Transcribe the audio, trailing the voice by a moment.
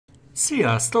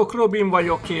Sziasztok, Robin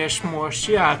vagyok, és most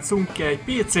játszunk egy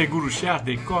PC gurus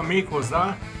játékkal,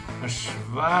 méghozzá a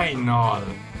S.W.I.N.E-nal.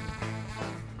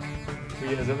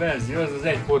 Ugye ez a verzió, ez az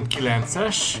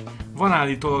 1.9-es, van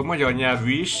állítólag magyar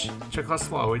nyelvű is, csak azt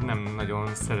valahogy nem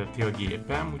nagyon szereti a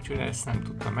gépem, úgyhogy ezt nem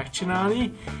tudtam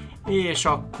megcsinálni. És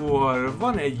akkor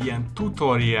van egy ilyen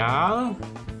tutoriál,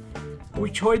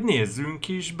 úgyhogy nézzünk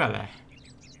is bele.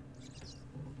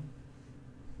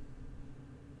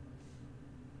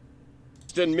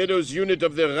 Meadows unit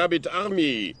of the Rabbit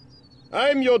Army.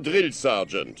 I'm your drill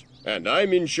sergeant, and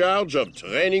I'm in charge of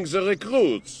training the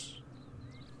recruits.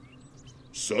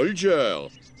 Soldier,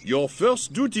 your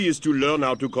first duty is to learn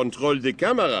how to control the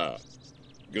camera.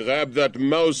 Grab that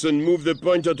mouse and move the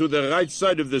pointer to the right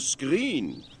side of the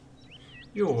screen.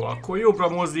 Jó, akkor jobbra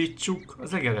mozdítsuk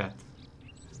az egeret.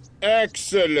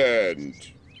 Excellent!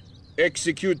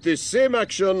 Execute the same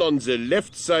action on the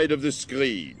left side of the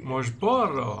screen. Most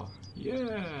balra.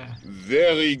 Yeah.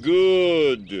 Very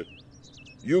good.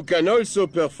 You can also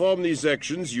perform these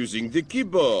actions using the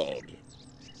keyboard.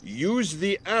 Use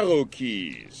the arrow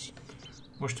keys.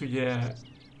 Most ugye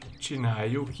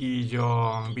csináljuk így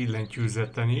a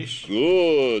billentyűzeten is.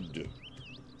 Good.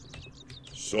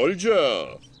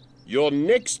 Soldier, your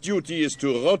next duty is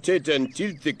to rotate and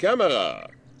tilt the camera.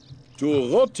 To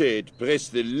rotate, press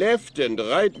the left and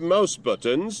right mouse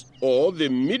buttons or the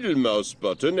middle mouse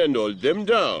button and hold them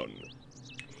down.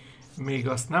 Még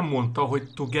azt nem mondta, hogy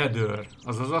together,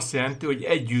 azaz azt jelenti, hogy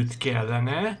együtt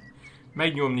kellene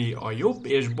megnyomni a jobb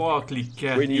és bal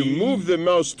klikket. When you move the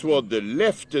mouse toward the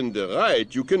left and the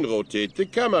right, you can rotate the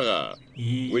camera.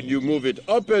 When you move it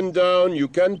up and down, you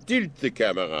can tilt the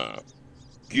camera.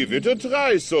 Give it a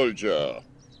try, soldier.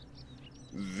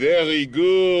 Very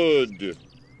good.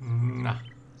 Na.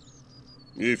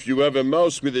 If you have a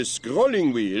mouse with a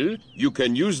scrolling wheel, you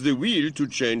can use the wheel to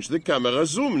change the camera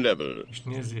zoom level.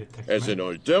 As an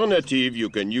alternative, you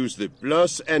can use the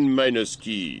plus and minus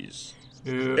keys.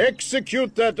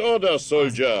 Execute that order,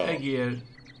 soldier.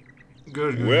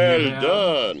 Well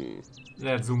done.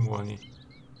 Lehet zoomolni.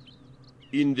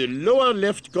 In the lower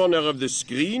left corner of the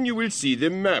screen, you will see the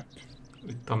map.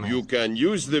 You can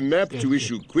use the map to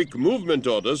issue quick movement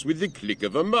orders with the click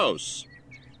of a mouse.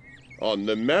 On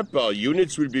the map, our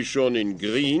units will be shown in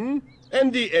green,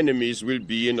 and the enemies will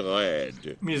be in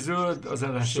red.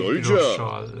 Soldier,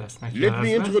 let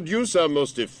me introduce our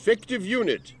most effective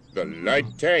unit, the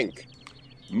light tank.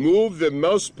 Move the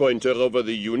mouse pointer over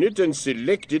the unit and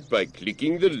select it by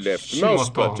clicking the left mouse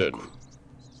button.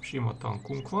 Sima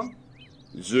tankunk van.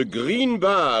 The green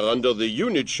bar under the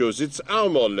unit shows its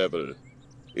armor level.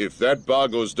 If that bar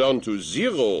goes down to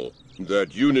 0,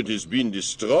 that unit has been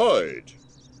destroyed.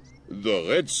 The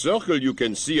red circle you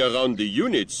can see around the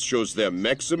units shows their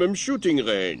maximum shooting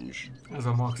range.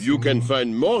 You can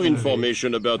find more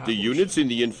information about the units in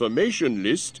the information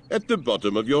list at the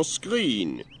bottom of your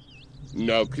screen.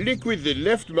 Now click with the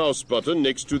left mouse button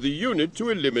next to the unit to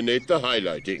eliminate the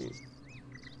highlighting.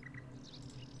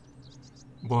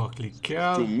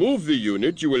 To move the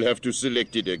unit, you will have to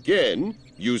select it again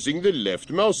using the left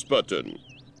mouse button.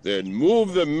 Then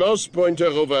move the mouse pointer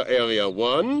over area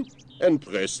 1 and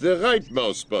press the right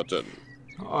mouse button.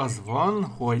 Az van,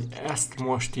 hogy ezt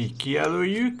most így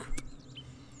kijelöljük,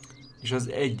 és az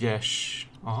egyes,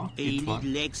 itt van,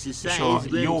 és a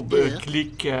jobb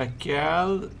klikkel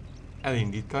kell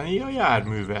elindítani a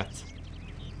járművet.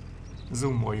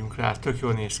 Zoomoljunk rá, tök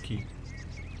jól néz ki.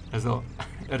 Ez a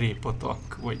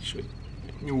répatak, vagyis hogy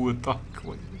nyúltak,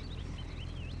 vagy...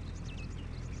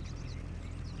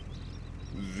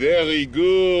 Very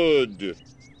good.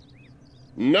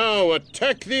 Now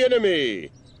attack the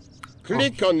enemy.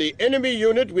 Click on the enemy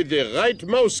unit with the right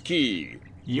mouse key.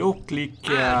 Jobb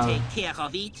klikkel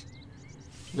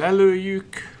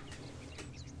lelőjük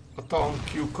a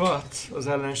tankjukat az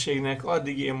ellenségnek,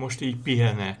 addig én most így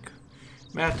pihenek.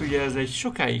 Mert ugye ez egy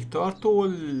sokáig tartó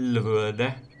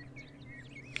lövölde.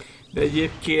 De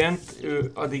egyébként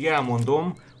addig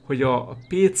elmondom, hogy a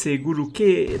PC Guru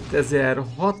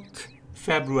 2006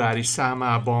 februári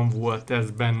számában volt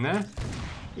ez benne,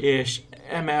 és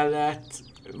emellett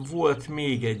volt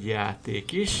még egy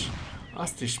játék is,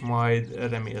 azt is majd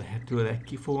remélhetőleg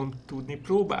ki fogom tudni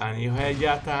próbálni, ha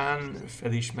egyáltalán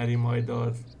felismeri majd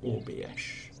az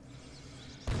OBS.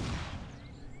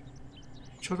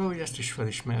 Csoda, hogy ezt is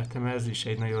felismertem, ez is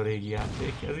egy nagyon régi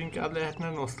játék, ez inkább lehetne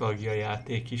nosztalgia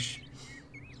játék is.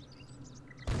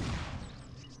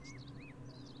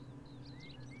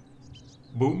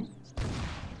 Bum.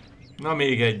 Na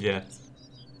még egyet.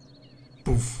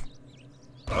 Puff.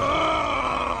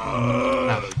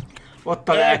 Na, ott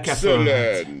a lelke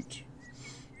fölment.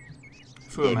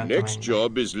 The next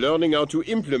job is learning how to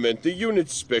implement the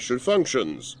unit's special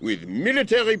functions with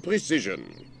military precision.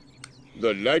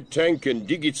 The light tank can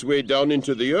dig its way down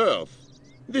into the earth.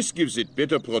 This gives it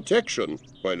better protection,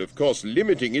 while of course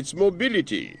limiting its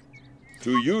mobility.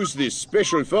 To use this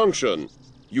special function,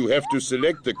 you have to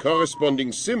select the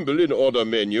corresponding symbol in order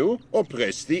menu or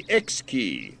press the X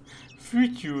key.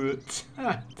 Fütyült.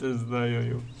 Hát ez nagyon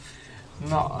jó.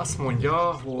 Na, azt mondja,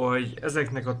 hogy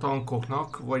ezeknek a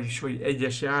tankoknak, vagyis hogy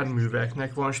egyes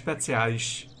járműveknek van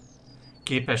speciális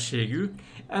képességük.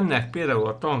 Ennek például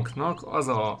a tanknak az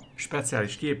a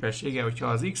speciális képessége, hogyha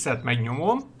az X-et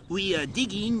megnyomom, We are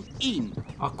digging in.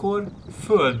 akkor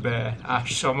földbe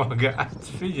ássa magát.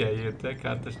 Figyeljétek,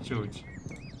 hát ez csúcs.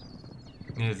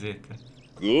 Nézzétek.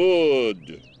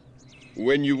 Good.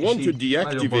 When you want to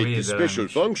deactivate the special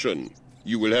function,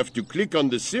 you will have to click on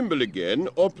the symbol again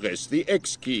or press the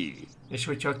X key. És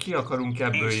hogyha ki akarunk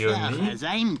ebből jönni,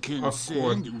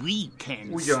 akkor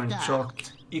ugyancsak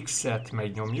X-et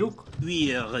megnyomjuk,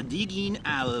 We are digging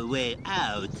our way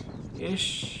out.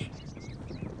 és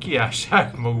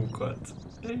kiássák magukat.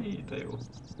 De jó.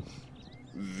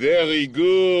 Very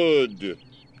good.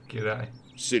 Király.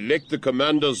 Select the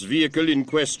commander's vehicle in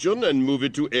question and move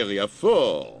it to Area 4.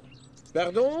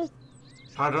 Pardon?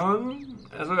 Pardon?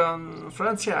 Ez olyan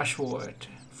franciás volt.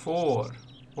 Four.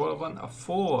 Hol van a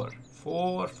four?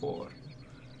 Four.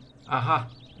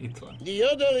 Aha, itt van.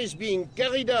 The order is being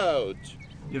carried out.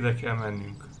 Ide kell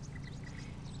mennünk.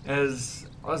 Ez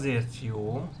azért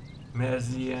jó, mert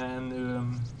ez ilyen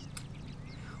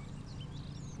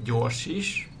gyors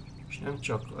is, és nem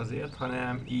csak azért,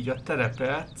 hanem így a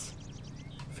terepet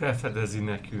felfedezi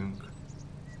nekünk.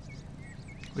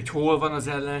 Hogy hol van az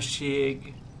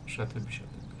ellenség, stb.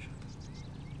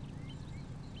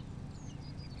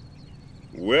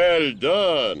 Well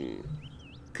done.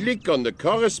 Click on the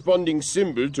corresponding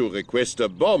symbol to request a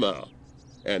bomber,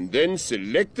 and then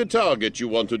select the target you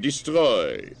want to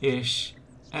destroy. És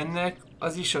ennek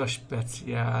az is a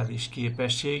speciális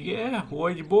képessége,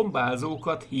 hogy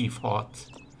bombázókat hívhat.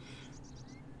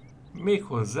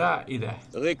 Méghozzá ide.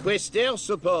 Request air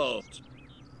support.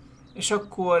 És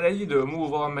akkor egy idő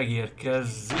múlva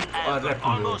megérkezik a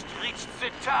repülő.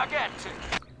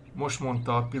 Most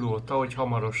mondta a pilóta, hogy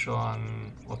hamarosan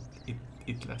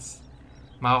itt lesz.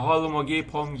 Már hallom a gép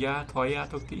hangját,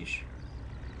 halljátok ti is?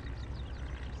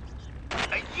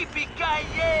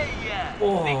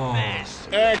 Oh,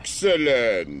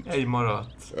 Excellent. egy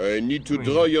maradt. I need to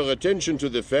draw your attention to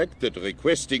the fact that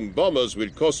requesting bombers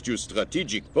will cost you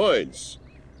strategic points.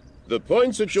 The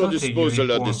points at your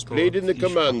disposal are displayed in the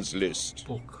commands list.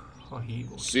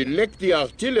 Select the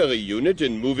artillery unit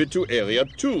and move it to Area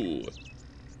 2.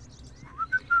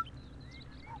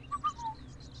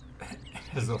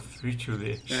 Ez a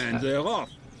fütyülés. And they're off.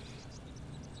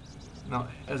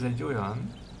 Na, ez egy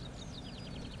olyan,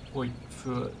 hogy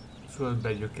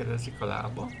földbe gyökerezik a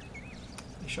lába,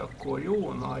 és akkor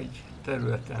jó nagy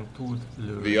területen tud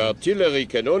lőni. The artillery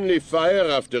can only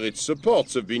fire after its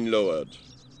supports have been lowered.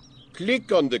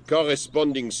 Click on the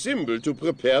corresponding symbol to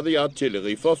prepare the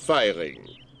artillery for firing.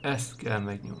 Ezt kell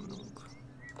megnyomnunk.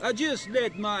 I just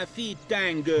let my feet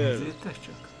dangle. Nézzétek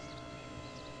csak.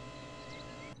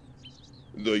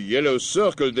 The yellow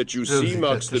circle that you see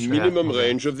marks the minimum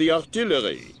range of the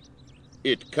artillery.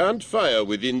 It can't fire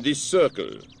within this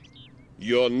circle.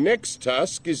 Your next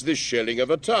task is the shelling of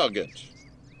a target.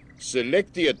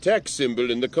 Select the attack symbol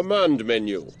in the command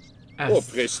menu, or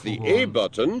press the A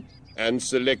button and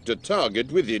select a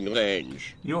target within range.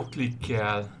 Jó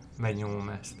klikkel megnyomom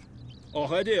ezt.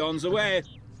 Already on the way.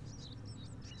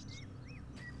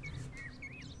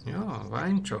 Ja,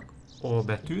 várjunk csak. A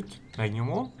betűt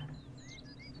megnyomom.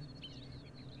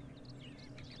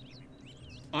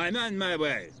 I'm on my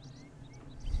way.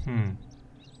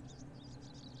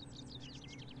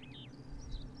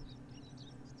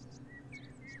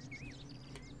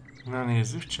 Na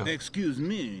nézzük csak. Excuse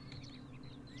me.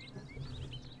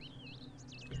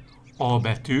 A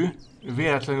betű.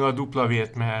 Véletlenül a dupla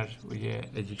vért, mert ugye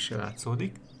egyik se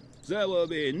látszódik. There will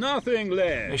be nothing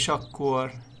left. És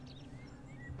akkor...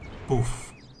 Puff.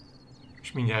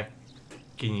 És mindjárt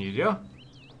kinyírja.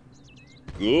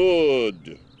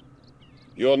 Good.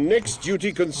 Your next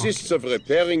duty consists of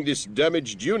repairing this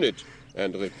damaged unit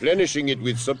and replenishing it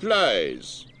with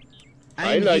supplies.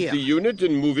 Highlight the unit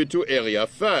and move it to Area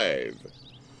 5.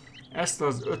 Ezt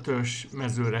az 5-ös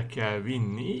mezőre kell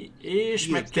vinni, és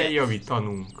meg kell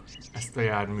javítanunk ezt a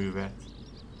járművet.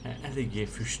 Eléggé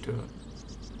füstöl,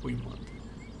 úgymond.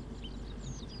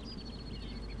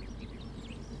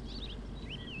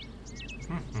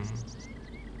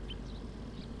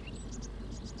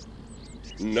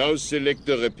 Now select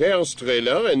the repairs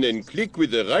trailer and then click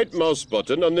with the right mouse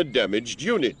button on the damaged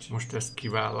unit. Most ezt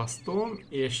kiválasztom,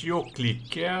 és jobb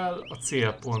klikkel a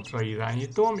célpontra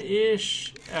irányítom,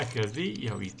 és elkezdi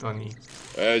javítani.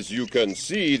 As you can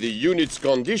see, the unit's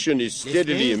condition is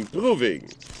steadily improving.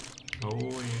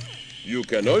 You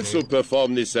can also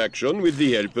perform this action with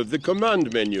the help of the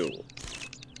command menu.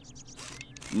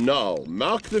 Now,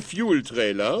 mark the fuel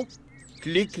trailer,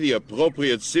 click the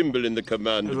appropriate symbol in the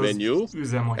command menu,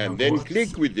 and then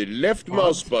click with the left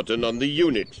mouse button on the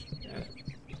unit.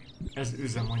 Ez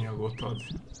üzemanyagot ad.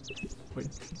 Hogy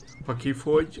ha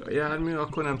kifogy a jármű,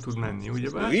 akkor nem tud menni,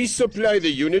 ugyebár? Resupply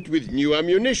the unit with new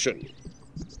ammunition.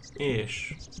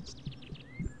 És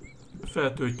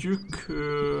feltöltjük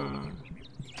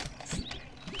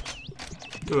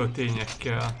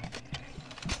töltényekkel,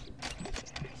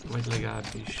 vagy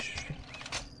legalábbis.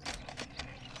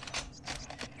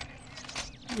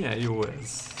 Milyen jó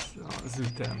ez az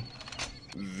ütem.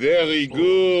 Very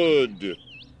good.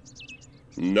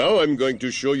 Now I'm going to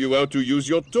show you how to use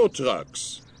your tow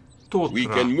trucks. We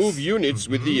can move units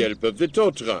with the help of the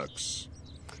tow trucks.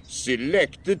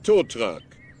 Select the tow truck.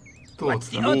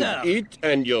 Move it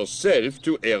and yourself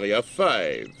to area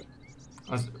 5.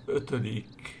 Az 5.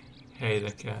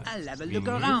 helyre kell vinni.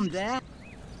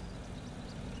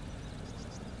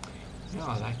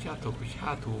 Ja, látjátok, hogy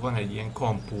hátul van egy ilyen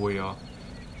kampója.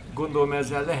 Gondolom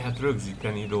ezzel lehet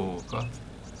rögzíteni dolgokat.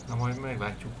 Na majd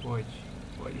meglátjuk, hogy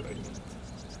vagy mint.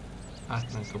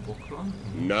 Átment a bokron.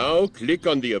 Now click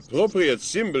on the appropriate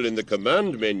symbol in the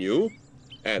command menu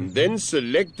and then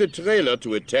select the trailer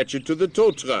to attach it to the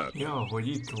tow truck. Ja, hogy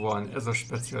itt van ez a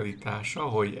specialitása,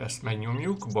 hogy ezt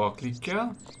megnyomjuk bal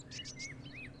klikkel,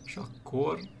 és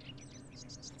akkor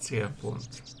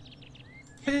célpont.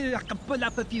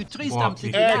 Bal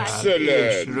klikkel,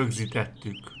 és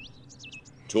rögzítettük.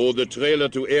 Tow the trailer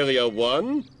to area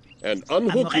 1 and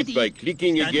unhook it by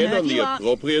clicking again on the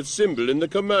appropriate symbol in the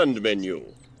command menu.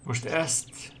 Most ezt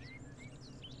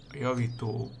a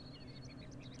javító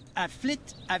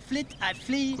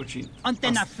kocsit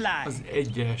az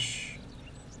egyes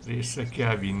részre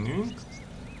kell vinnünk,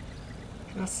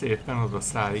 és azt szépen oda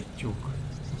szállítjuk.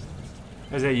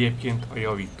 Ez egyébként a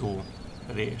javító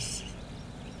rész.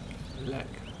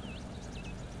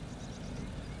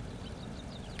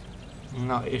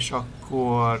 Na, és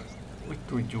akkor úgy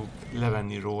tudjuk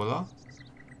levenni róla,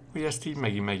 hogy ezt így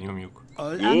megint megnyomjuk.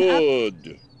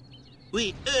 Good. We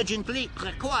urgently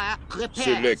require repairs.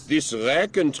 Select this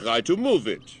rack and try to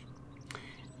move it.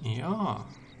 Ja.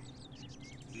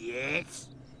 Yes.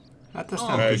 Hát ezt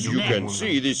nem As you can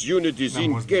see, this unit is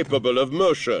incapable of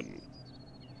motion.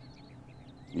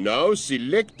 Now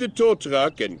select the tow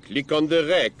truck and click on the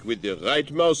rack with the right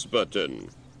mouse button.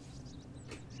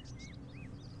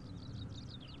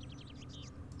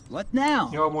 What now?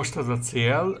 Ja, most az a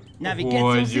cél,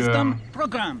 Navigation system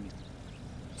program.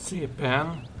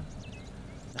 Szépen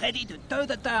Ready to tow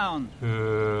the town.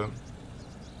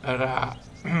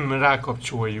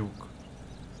 Rákapcsoljuk.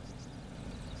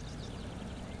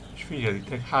 És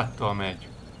figyelitek, háttal megy.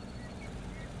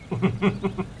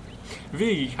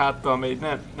 Végig háttal megy,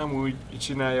 nem úgy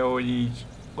csinálja, hogy így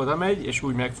oda megy, és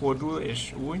úgy megfordul,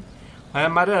 és úgy,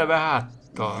 hanem már eleve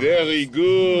háttal. Very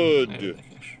good.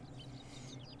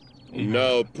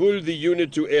 Now pull the unit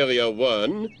to area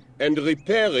 1 and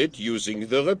repair it using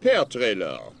the repair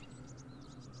trailer.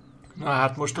 Na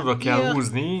hát most oda kell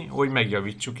húzni, hogy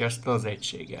megjavítsuk ezt az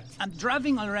egységet. I'm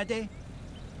driving already.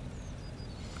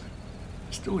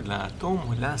 Ezt úgy látom,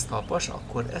 hogy lánctalpas,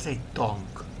 akkor ez egy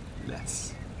tank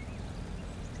lesz.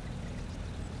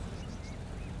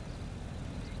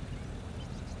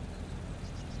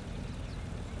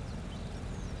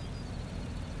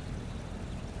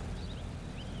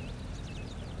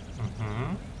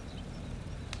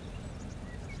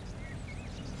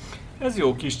 Ez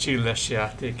jó kis chilles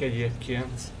játék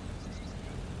egyébként.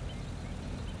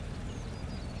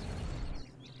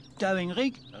 Towing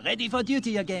rig, ready for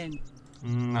duty again.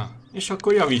 Na, és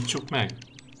akkor javítsuk meg.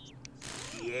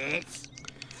 Yes.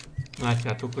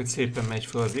 Látjátok, hogy szépen megy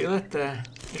fel az élete,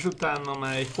 és utána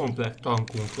már egy komplett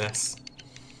tankunk lesz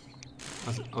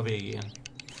a végén.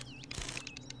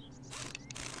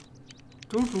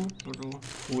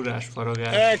 Fúrás,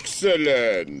 faragás.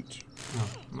 Excellent!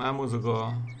 Na, már mozog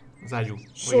az ágyú,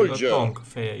 Soldier, vagy a tank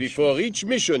feje is. Before each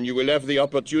mission you will have the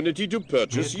opportunity to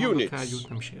purchase units.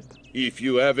 If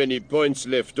you have any points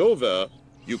left over,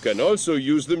 you can also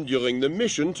use them during the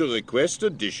mission to request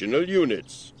additional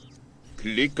units.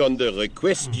 Click on the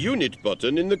Request Unit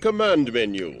button in the command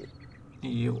menu.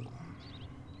 Jó.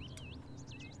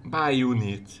 Buy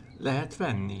unit. Lehet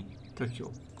venni. Tök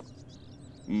jó.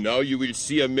 Now you will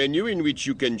see a menu in which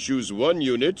you can choose one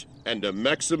unit and a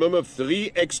maximum of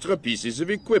 3 extra pieces of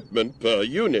equipment per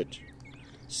unit.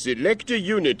 Select a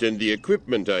unit and the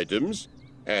equipment items,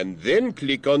 and then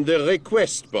click on the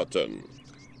request button.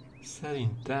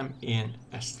 Szerintem én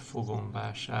ezt fogom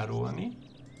vásárolni,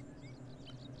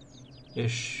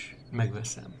 és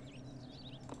megveszem.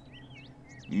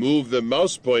 Move the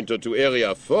mouse pointer to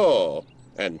area 4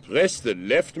 and press the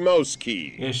left mouse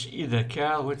key. És ide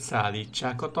kell, hogy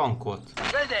szállítsák a tankot.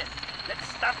 Well then,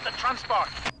 let's start the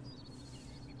transport.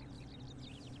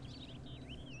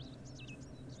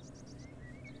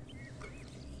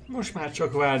 Most már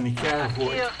csak várni kell,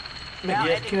 hogy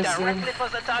megérkezzen.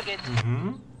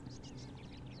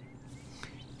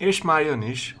 És már jön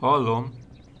is, hallom.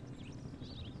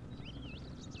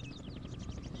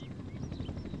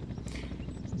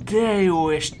 De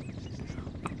jó, és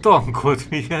a tankot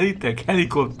figyelitek?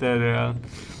 Helikopterrel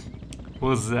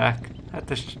hozzák.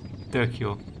 Hát ez tök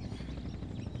jó.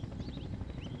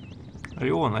 A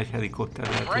jó nagy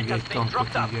helikopterrel tudja egy tankot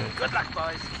figyelni.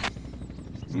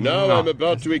 Now I'm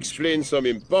about to explain some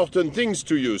important things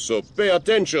to you, so pay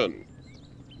attention.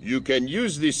 You can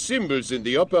use these symbols in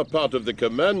the upper part of the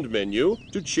command menu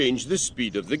to change the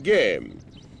speed of the game.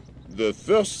 The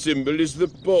first symbol is the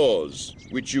pause,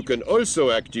 which you can also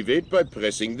activate by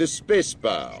pressing the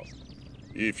spacebar.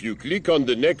 If you click on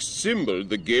the next symbol,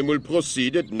 the game will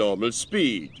proceed at normal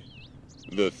speed.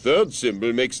 The third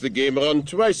symbol makes the game run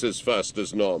twice as fast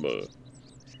as normal.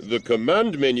 The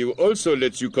command menu also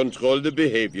lets you control the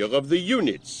behavior of the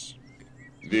units.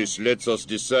 This lets us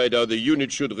decide how the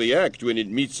unit should react when it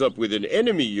meets up with an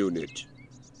enemy unit.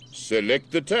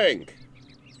 Select the tank.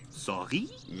 Sorry?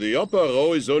 The upper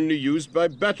row is only used by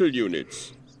battle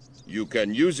units. You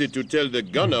can use it to tell the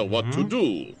gunner what to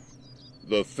do.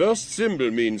 The first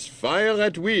symbol means fire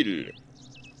at will.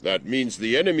 That means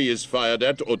the enemy is fired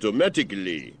at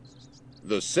automatically.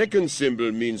 The second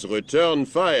symbol means return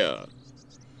fire.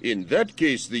 In that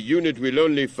case, the unit will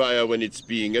only fire when it's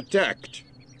being attacked.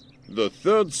 The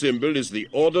third symbol is the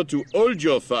order to hold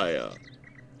your fire.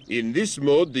 In this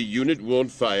mode, the unit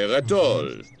won't fire at all.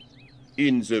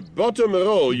 In the bottom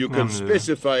row, you can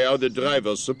specify how the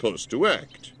driver's supposed to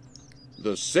act.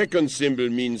 The second symbol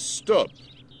means stop.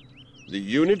 The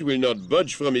unit will not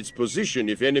budge from its position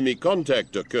if enemy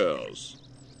contact occurs.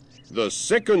 The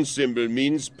second symbol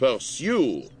means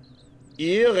pursue.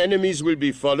 Here, enemies will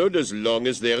be followed as long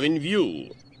as they're in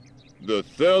view. The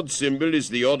third symbol is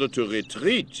the order to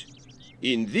retreat.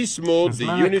 In this mode, the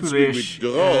units will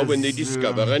withdraw when they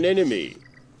discover an enemy.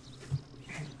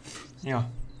 Ja.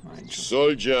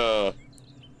 Soldier,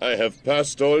 I have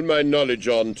passed all my knowledge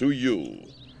on to you.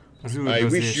 I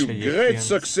wish you great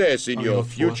success in your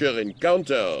future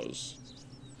encounters.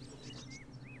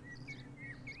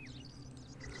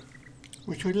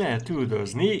 Úgyhogy lehet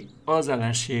üldözni az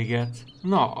ellenséget.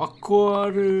 Na,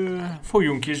 akkor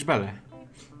folyjunk is bele.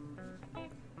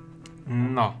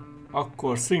 Na,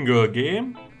 akkor single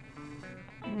game.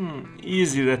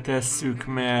 Easy-re tesszük,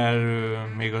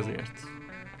 mert még azért.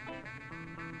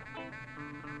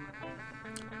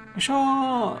 És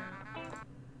a...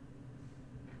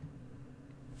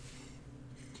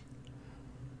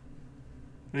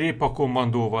 Répa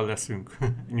kommandóval leszünk,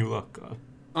 nyulakkal.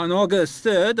 On August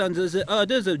 3rd, under the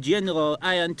orders of General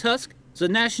Iron Tusk, the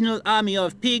National Army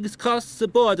of Pigs crossed the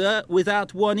border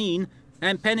without warning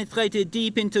and penetrated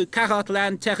deep into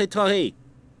Carrotland territory.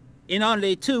 In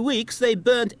only 2 weeks, they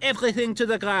burned everything to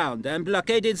the ground and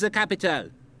blockaded the capital.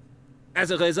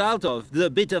 As a result of the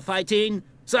bitter fighting,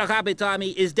 the Rabbit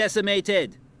Army is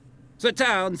decimated. The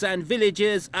towns and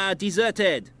villages are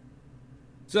deserted.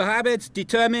 The Rabbit's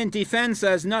determined defense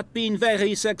has not been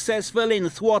very successful in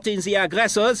thwarting the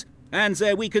aggressors, and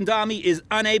their weakened army is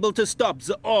unable to stop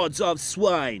the hordes of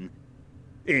swine.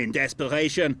 In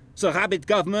desperation, the Rabbit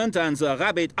government and the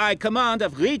Rabbit Eye Command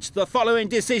have reached the following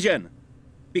decision.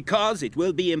 Because it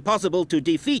will be impossible to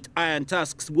defeat Iron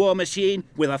Tusk's war machine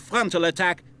with a frontal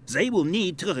attack, they will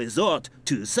need to resort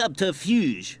to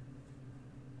subterfuge.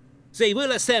 They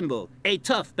will assemble a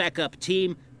tough backup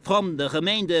team from the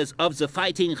remainders of the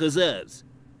fighting reserves.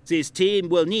 This team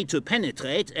will need to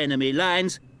penetrate enemy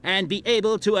lines and be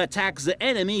able to attack the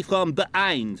enemy from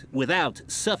behind without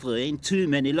suffering too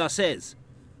many losses.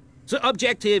 The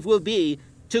objective will be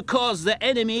to cause the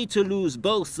enemy to lose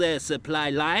both their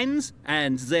supply lines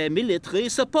and their military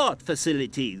support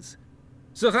facilities.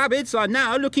 The Rabbits are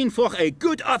now looking for a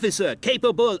good officer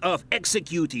capable of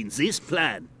executing this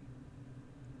plan.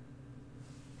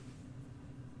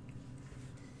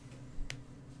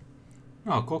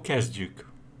 Na, akkor kezdjük.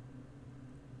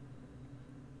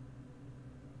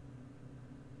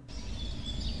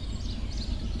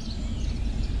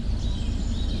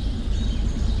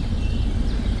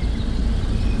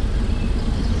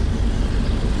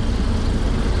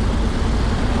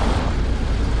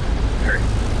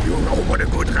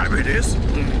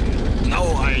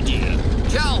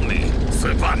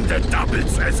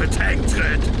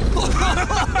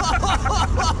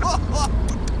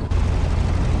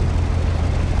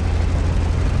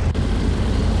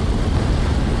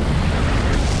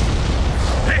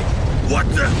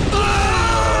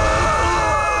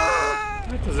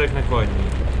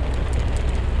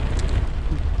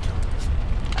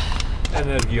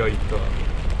 energiaital.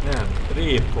 Nem,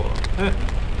 répa.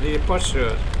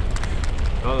 Répasör.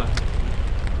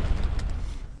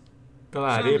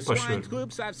 Talán Some répasör. S.W.I.N.E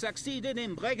groups have succeeded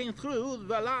in breaking through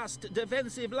the last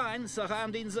defensive line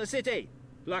surrounding the city.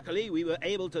 Luckily, we were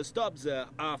able to stop the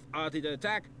half-hearted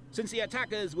attack, since the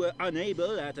attackers were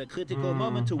unable at a critical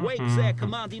moment to wake their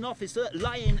commanding officer,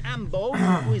 Lion Ambo,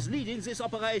 who is leading this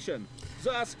operation.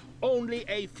 Thus, only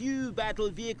a few battle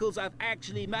vehicles have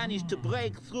actually managed to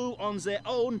break through on their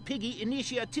own piggy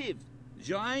initiative.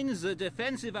 Join the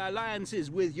defensive alliances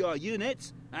with your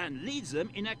units and lead them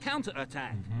in a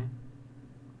counterattack.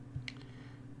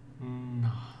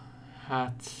 Na,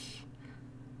 hát...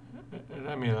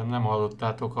 Remélem nem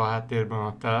hallottátok a háttérben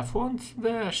a telefont,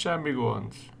 de semmi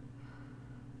gond.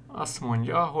 Azt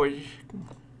mondja, hogy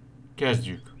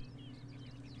kezdjük.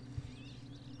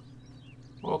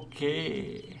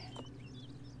 Oké.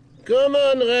 Come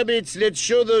on, rabbits, let's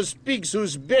show those pigs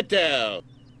who's better.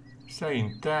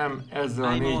 Szerintem ezzel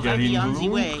a I'm négyel already on the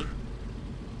way. indulunk.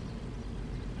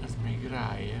 Ez még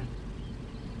ráér.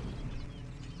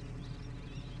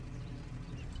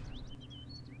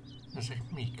 Ezek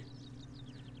mik?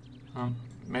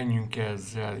 Menjünk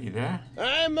ezzel ide.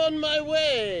 I'm on my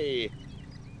way.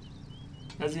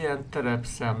 Ez ilyen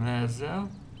terepszemle ezzel.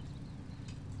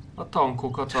 A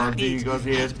tankokat addig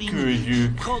azért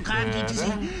küldjük erre.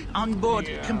 Onboard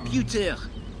Igen. computer.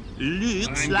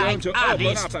 Looks I'm going like to open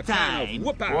harvest up a can of time.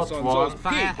 whoop-ass Ott on van, those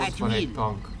Fire pigs. ott van egy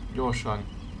tank. Gyorsan.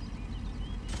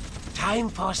 Time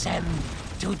for them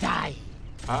to die.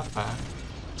 Pápá.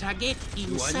 Target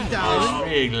in sight. És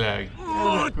végleg.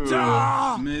 Repül.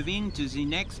 Moving to the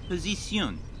next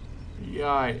position.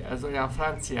 Jaj, ez olyan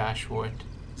franciás volt.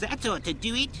 That ought to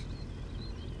do it.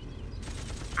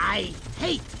 I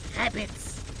hate rabbits.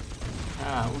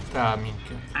 Utál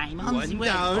minket. I'm on the way.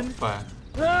 Hoppá.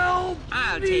 Help!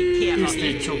 I'll take care of it.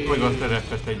 Tisztítsuk meg a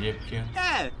terepet egyébként.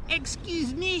 Oh,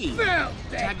 excuse me.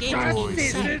 Target Ó, in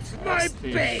sight. ezt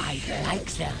is. I like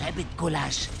the rabbit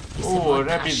goulash. It's Ó, about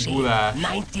rabbit Rashi, goulash.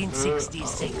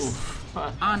 1966.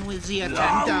 On with the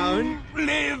attack.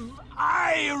 Live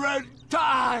Iron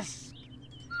Tusk!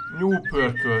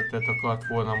 Nyúlpörköltet akart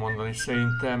volna mondani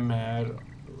szerintem, mert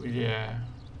ugye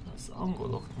az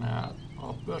angoloknál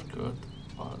a pörkölt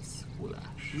az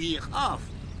gulás. We're off.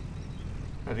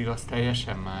 Pedig az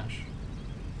teljesen más.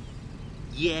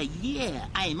 Yeah,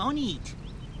 I'm on it.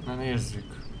 Na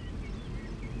nézzük.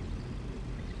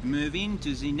 Moving to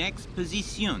the next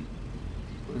position.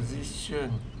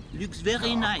 Position. Looks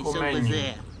very Na, nice akkor over menjünk.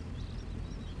 there.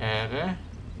 Erre.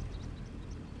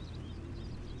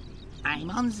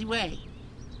 I'm on the way.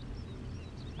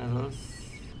 Ez az.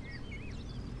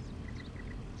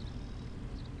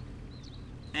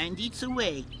 And it's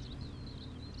away.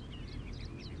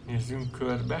 Nézzünk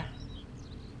körbe.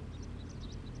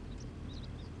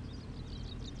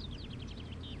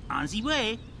 On the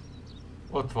way.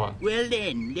 Ott van. Well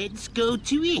then, let's go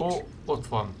to it. Ó, ott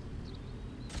van.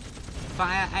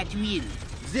 Fire at will.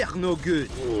 They're no good.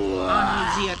 On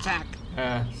with the attack.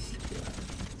 Ez.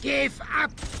 Give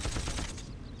up!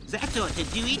 That ought to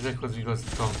do it. Ezek az igazi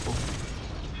tankok.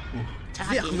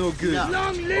 They're no good.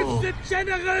 Long live Oh. the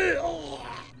general!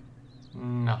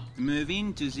 Na,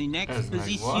 Moving to the next Ez megvan.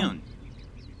 position.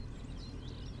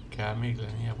 kell még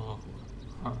lennie valahol.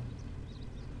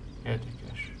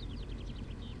 Érdekes.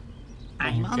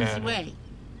 I'm on the Menjünk way. erre.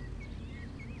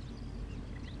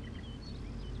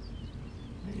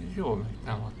 Jól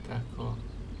megtámadták a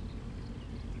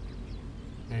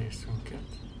részünket.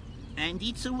 And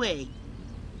it's away.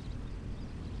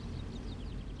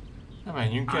 Na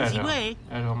menjünk Az erre, way.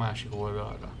 erre a másik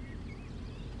oldalra.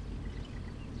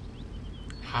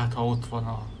 Hát ha ott van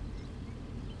a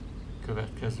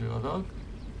következő adag.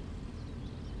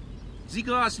 The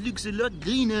grass looks a lot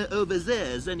greener over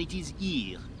there than it is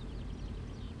here.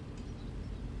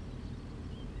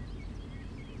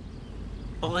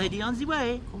 Already on the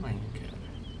way. Akkor menjünk erre.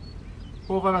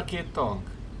 Hol van a két tank?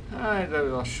 Háj, de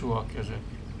lassúak ezek.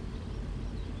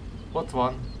 Ott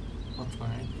van. Ott van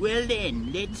egy. Well then,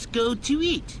 let's go to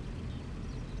it.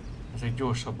 Ezek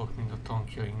gyorsabbak, mint a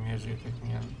tankjaink. Nézzétek,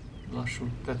 milyen lassú,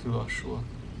 tetű lassúak.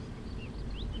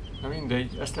 Na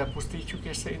mindegy, ezt elpusztítjuk,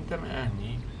 és szerintem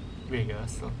ennyi. Vége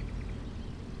lesz a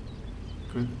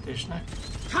küldetésnek.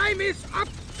 Time is up!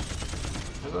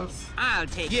 Ez az. I'll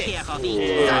take care of it.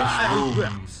 És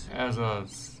boom. Ez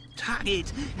az.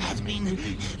 Target has been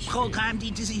programmed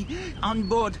into the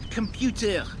onboard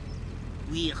computer.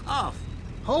 We're off.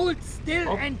 Hold still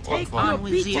Hopp, and ott take van. your On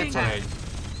with the beating! Ott van egy.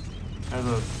 Ez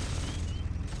az.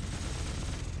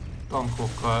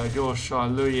 Tankokkal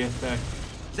gyorsan lőjétek.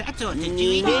 That's ought to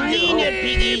do it.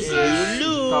 Piggies,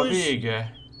 you Itt a lose.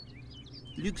 vége.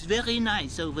 Looks very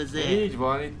nice over there. Így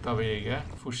van, itt a vége.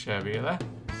 Fuss el véle.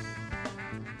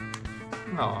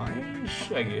 Na, és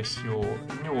egész jó.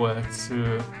 8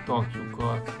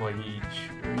 tankjukat, vagy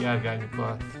így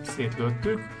járgányukat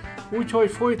szétlőttük.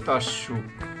 Úgyhogy folytassuk.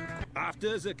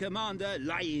 After the commander,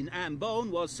 lying and bone,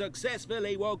 was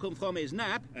successfully woken from his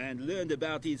nap and learned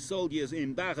about his soldiers'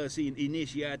 embarrassing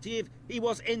initiative, he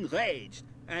was enraged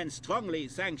and strongly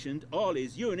sanctioned all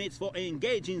his units for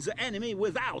engaging the enemy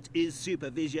without his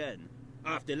supervision.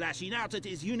 After lashing out at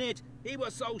his unit, he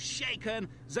was so shaken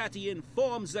that he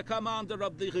informed the commander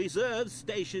of the reserves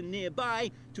stationed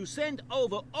nearby to send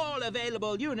over all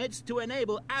available units to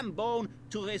enable Ambone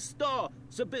to restore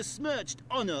the besmirched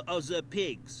honor of the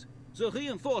pigs. The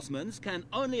reinforcements can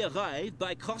only arrive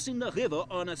by crossing the river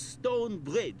on a stone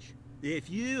bridge. If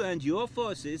you and your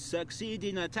forces succeed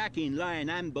in attacking Lion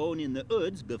Ambone in the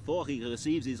woods before he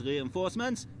receives his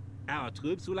reinforcements, our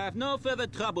troops will have no further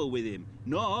trouble with him,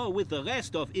 nor with the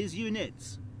rest of his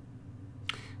units.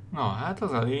 Na, hát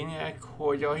az a lényeg,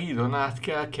 hogy a hídon át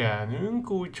kell kelnünk,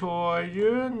 úgyhogy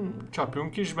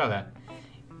csapjunk is bele.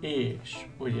 És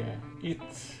ugye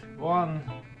itt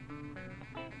vannak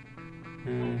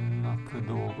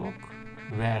dolgok.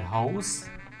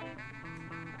 Warehouse.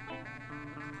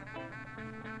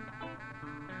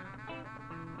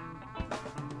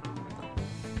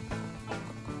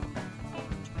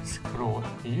 Scroll.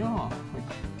 Ja, hogy...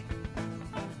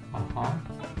 Aha.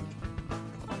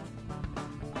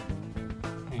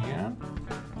 Igen.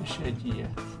 És egy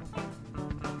ilyet.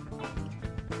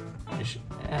 És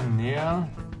ennél...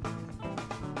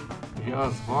 Ugye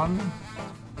az van...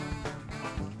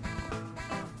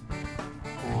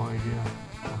 Hogy...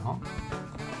 Aha.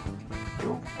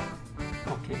 Jó.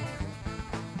 Oké.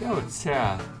 De hogy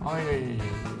szel. Ajjajjajjaj.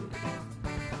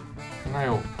 Na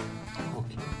jó.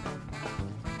 Oké.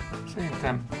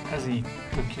 Szerintem ez így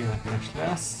tökéletes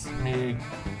lesz. Még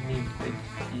egy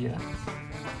ilyet.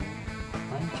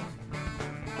 Menj.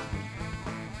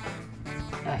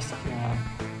 Ezt kell.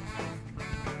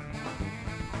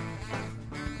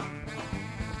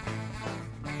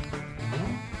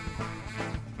 Igen.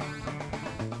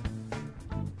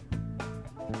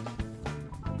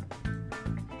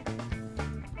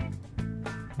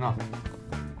 Na,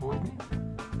 hogy?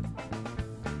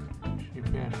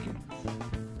 Sikerként.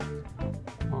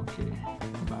 Oké,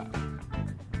 bár.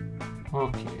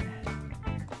 Oké.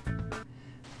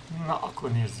 Na,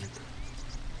 akkor nézzük.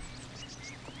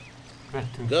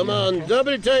 Vettünk Come on, ilyeneket.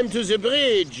 double time to the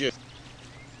bridge!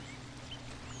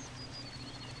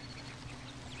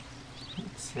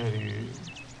 Egyszerű.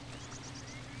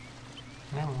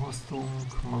 Nem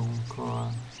hoztunk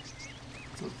magunkkal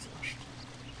cuccost.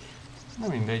 Na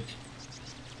mindegy.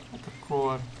 Hát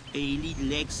akkor... A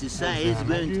little exercise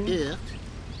won't hurt.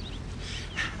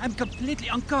 I'm completely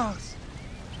on course.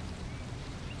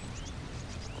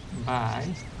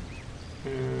 Bye.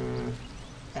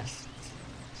 Ezt.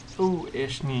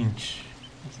 És nincs.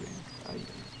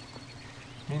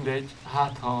 Mindegy,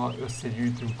 hát ha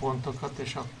összegyűjtünk pontokat,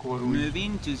 és akkor úgy...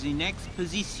 Moving to the next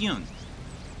position.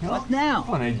 Ja, What now?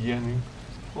 van egy ilyenünk.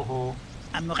 Ohó.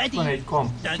 I'm ready. Van egy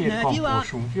két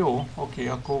kampósunk. Jó, oké,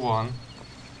 akkor van.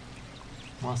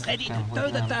 Azt Ready to hittem, hogy tow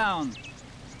the nem. town.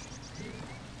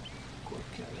 Akkor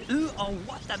kell egy... Who or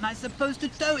what am I supposed to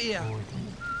tow here? Hogy...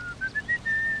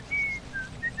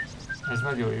 Ez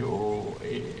nagyon jó,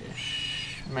 és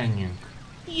menjünk.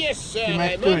 Yes, sir, Ti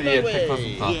meg I'm on my töljétek az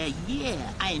way! utat. Yeah,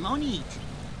 I'm on it.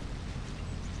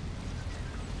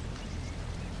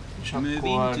 És Moving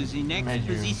akkor to the next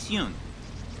megyünk position.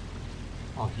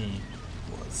 a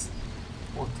hídhoz.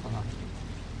 Ott van a híd.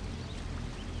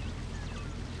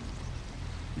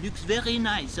 Looks very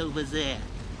nice over there.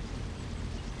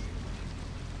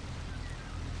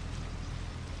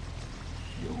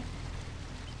 Jó.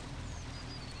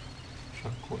 És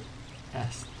akkor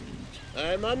ezt így.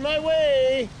 I'm on my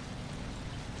way!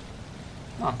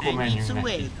 Na, akkor And menjünk it's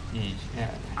away. neki. Így,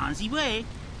 erre. On the way.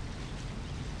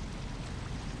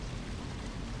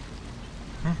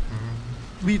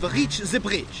 We've reached the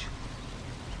bridge.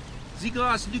 The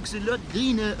grass looks a lot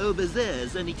greener over there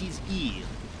than it is here.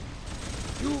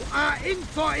 You are in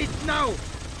for it now!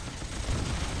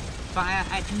 Fire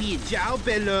at mid. Ciao,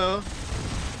 bello.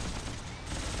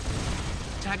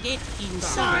 Target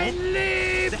inside. Mein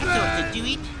Leben! That ought to do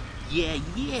it.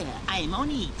 Yeah, I'm on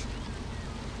it.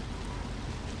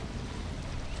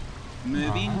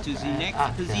 Moving to the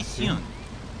next position.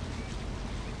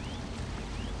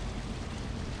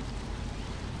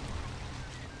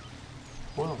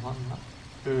 Hol vannak?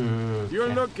 You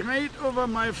look great over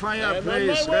my I'm on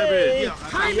fireplace, my way! Rabbit.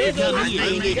 Time is Come running here,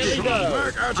 out. little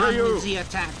Magát on you! with the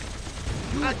attack.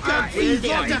 I can't feel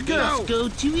Let's go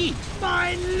to it.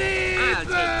 Mein I'll take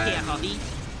Leben! care of it.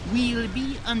 We'll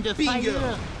be under Bingo.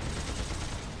 fire.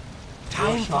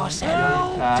 Time for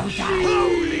celebration.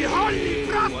 Holy, holy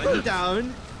crap! One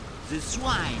down. The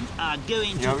swine are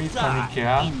going to Javítani die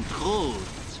kell. in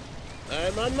droves.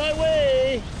 I'm on my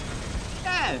way.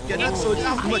 Cannot hold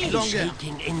out much longer.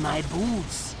 Shaking in my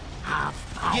boots. Half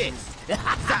Yes,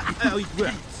 that's how it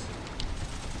works.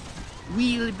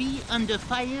 We'll be under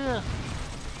fire.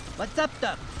 What's up,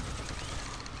 Doc?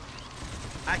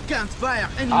 I can't fire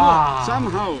anymore.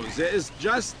 Somehow, there is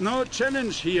just no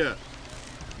challenge here.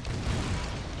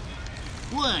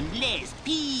 One less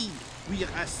pig. We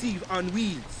are sieve on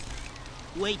wheels.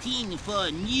 Waiting for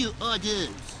new orders.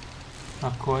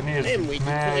 Akkor I'm nézzük waiting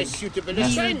for a meg. suitable We'll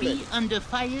be assignment. under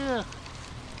fire.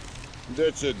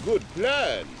 That's a good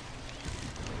plan.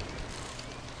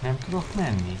 Nem tudok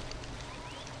menni.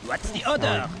 What's the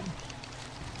order?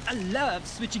 I love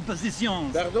switching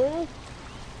positions. Pardon?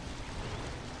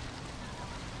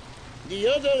 The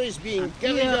order is being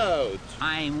carried out.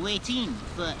 I'm waiting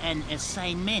for an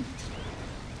assignment.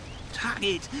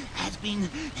 Target has been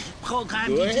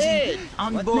programmed Go into ahead. the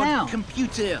What onboard now?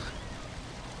 computer.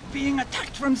 Being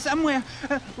attacked from somewhere.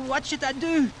 What should I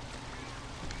do?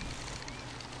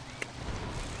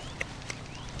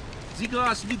 The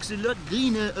grass looks a lot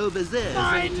greener over there.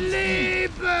 Mein than it is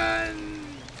Leben!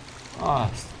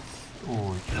 Azt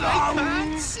úgy.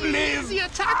 Can't see the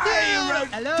attacker.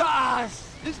 Hello?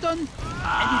 Who's done?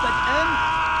 Anybody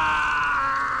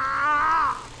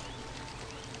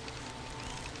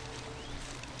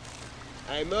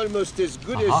I'm almost as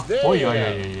good Aha. as they Oj, oj, are.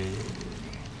 oj, oj,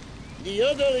 oj. The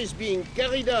order is being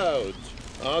carried out.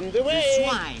 On the The way.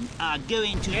 swine are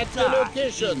going to At the die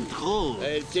location. in droves.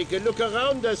 I'll take a look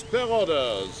around as per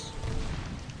orders.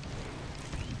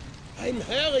 I'm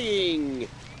hurrying.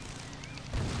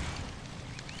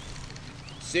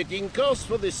 Setting course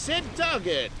for the said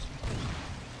target.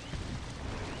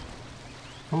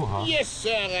 Húha. Yes,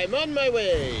 sir, I'm on my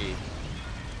way.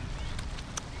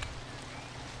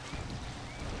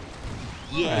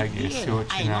 Egész jól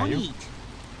I'm on csináljuk. it.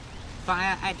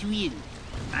 Fire at will.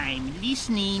 I'm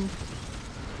listening.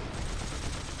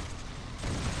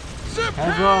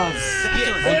 Ez az!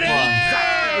 Megvan.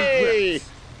 Hey!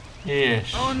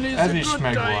 És Only ez the is good die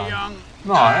megvan. young.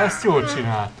 Na, ezt jól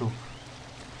csináltuk.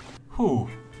 Hú.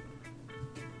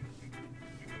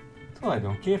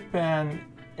 Tulajdonképpen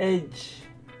egy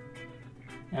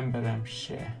emberem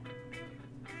se.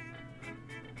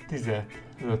 10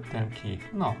 lőttem ki.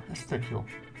 Na, ez tök jó.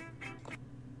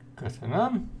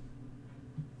 Köszönöm.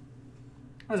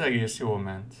 Az egész jól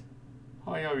ment.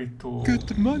 Hajavító.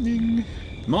 Good morning.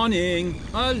 Morning.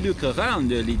 I'll look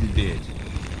around a little bit.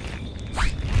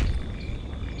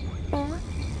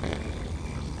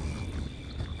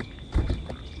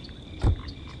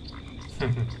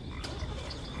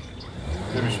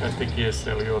 Nem is vették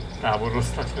észre, hogy ott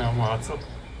táboroztak le a malacot.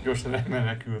 Gyorsan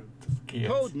elmenekült két.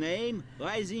 Codename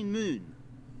Rising Moon.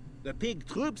 The pig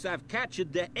troops have captured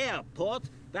the airport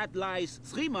that lies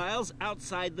 3 miles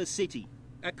outside the city.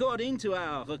 According to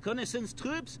our reconnaissance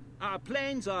troops, our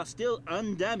planes are still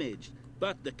undamaged,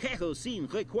 but the kerosene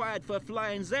required for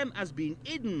flying them has been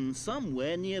hidden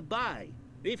somewhere nearby.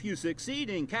 If you succeed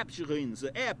in capturing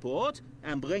the airport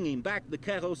and bringing back the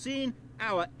kerosene,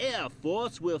 our Air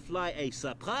Force will fly a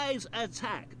surprise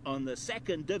attack on the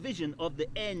 2nd Division of the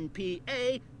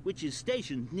NPA, which is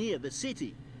stationed near the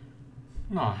city.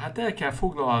 Na, hát el kell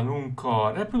foglalnunk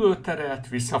a repülőteret,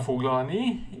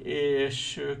 visszafoglalni,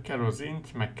 és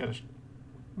kerozint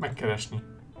megkeresni.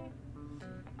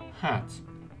 Hát.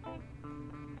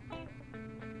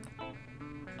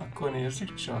 Akkor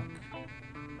nézzük csak.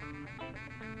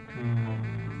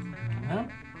 Nem.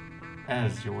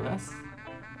 Ez jó lesz.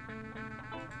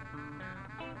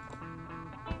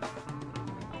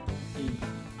 Így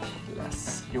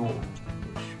lesz jó.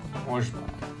 És most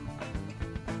már.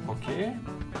 Oké.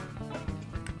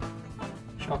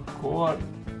 És akkor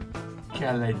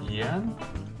kell egy ilyen.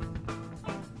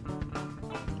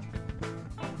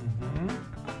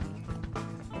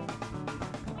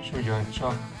 És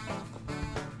ugyancsak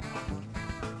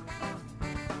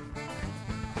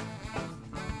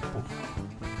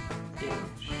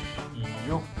és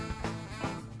jó.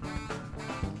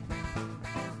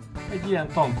 Egy ilyen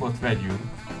tankot vegyünk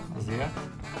azért.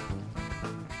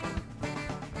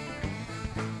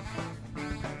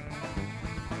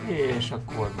 És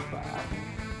akkor várj.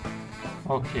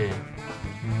 Oké.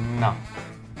 Na.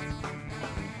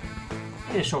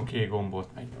 És oké gombot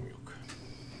megnyomjuk.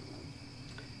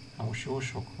 Na most jó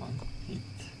sok van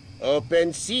itt.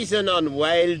 Open season on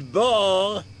wild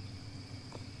boar.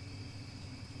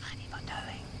 Ready for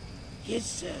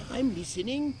Yes, sir, I'm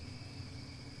listening.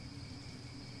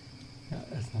 Ja,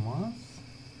 ez nem az.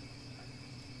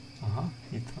 Aha,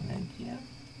 itt van egy ilyen.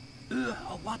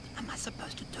 What am I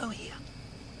supposed to do here?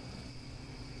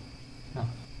 Na,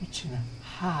 mit csinál?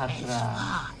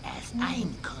 Hátrál. As I'm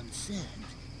concerned,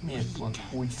 Miért pont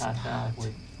úgy hátrál,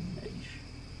 hogy ne is?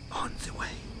 on the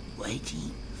way,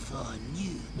 waiting for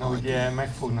new. Na ugye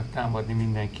meg fognak támadni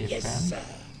mindenképpen. Yes, sir.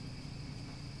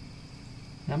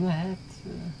 Nem lehet?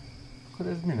 Akkor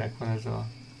ez minek van ez a...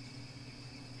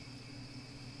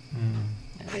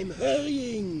 I'm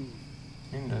hurrying.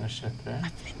 Minden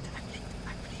esetre.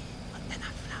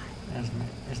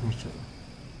 Ez micsoda?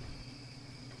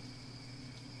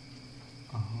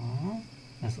 Aha,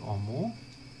 ez ammo.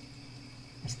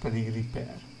 Ez pedig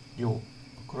repair. Jó,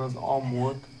 akkor az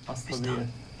ammót azt azért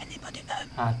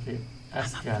hátrébb.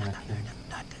 Ez kell nekünk.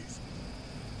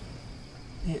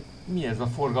 Mi ez a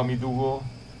forgalmi dugó?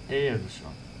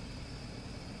 Jézusom.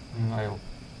 Na jó,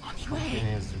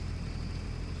 nézzük.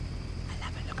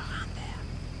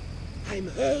 I'm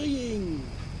hurrying.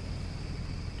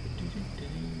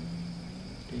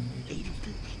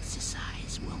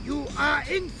 You are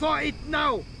in for it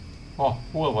now!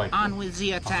 Hol vagy? On with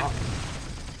the attack.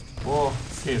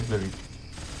 Szétlövik.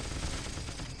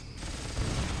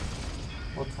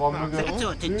 Ott van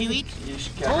mögöttünk, és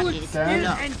Hold still ketten.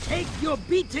 and take your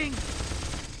beating!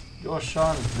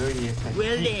 Gyorsan lőjétek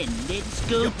Well ki. then, let's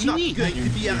go to Not it. going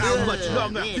to be around much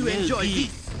longer to enjoy this.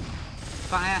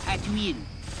 Fire at will.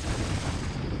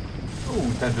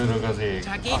 Te dörög az ég.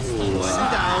 Target Azt sit mondom.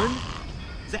 down.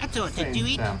 That ought to do it.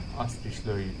 Szerintem azt is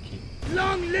lőjük ki.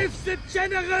 Long live the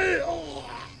general! Oh.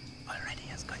 Already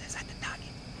as good as at the target.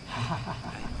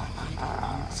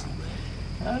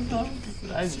 Hát az,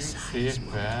 legyünk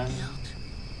szépen.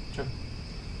 Csak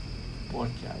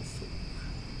portyázzuk.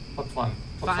 Ott van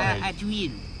Fire egy. at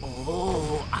will.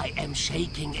 Oh, I am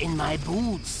shaking in my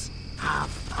boots. Half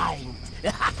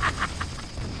pint.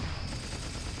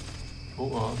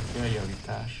 A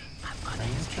feljavítás.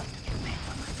 Menjünk csak.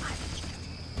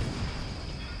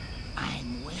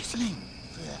 I'm waiting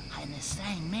for an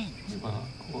assignment. Mi van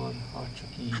akkor, ha csak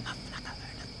így?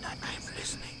 I'm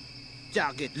listening.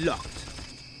 Target locked.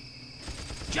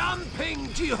 Jumping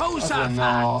Az Jehoshaphat!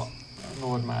 lenne a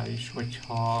normális,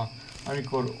 hogyha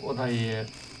amikor odaér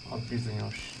a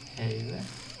bizonyos helyre,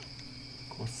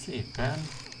 akkor szépen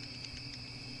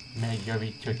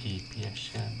megjavítja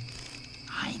gépiesen.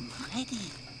 I'm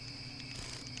ready.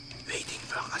 Waiting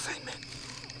for assignment.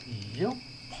 Jó.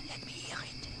 Then let me hear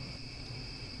it.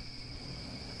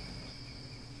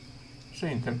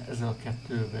 Szerintem ezzel a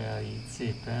kettővel így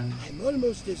szépen. I'm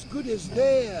almost as good as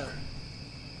there.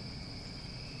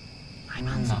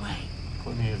 I'm on the way.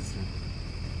 Akkor nézzünk.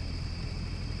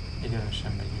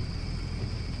 Egyenesen megyünk.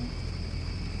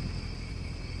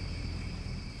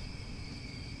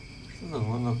 És azon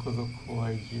gondolkozok,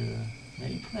 hogy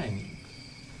melyik menjünk?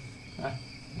 Hát,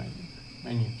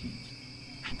 menjünk így.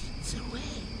 And it's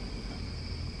away.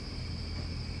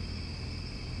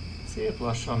 Szép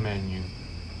lassan menjünk.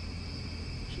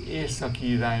 És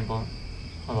északi irányban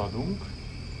haladunk.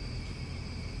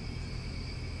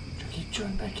 Csak így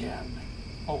csöndbe kell,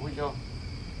 ahogy a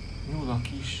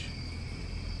nyulak is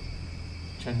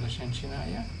csendesen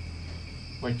csinálják.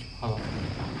 Vagy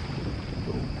haladunk.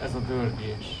 Jó, ez a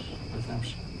dörgés, ez nem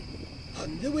semmi.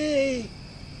 On the way.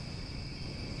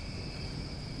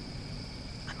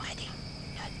 I'm ready.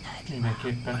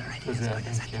 Mindenképpen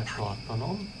közelben kell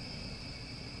tartanom.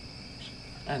 És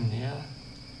ennél,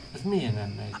 ez miért nem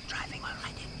megy? I'm driving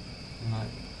already. Na,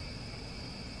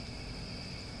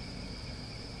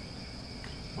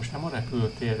 most nem a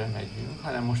repülőtérre megyünk,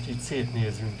 hanem most így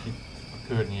szétnézünk itt a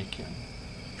környéken.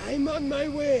 I'm on my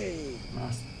way. Mert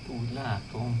azt úgy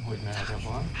látom, hogy merre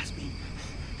van. Has been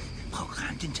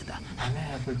programmed into the Hát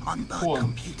lehet, hogy onboard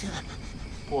computer.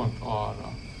 pont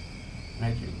arra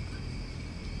megyünk.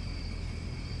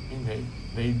 Mindegy,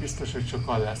 de itt biztos, hogy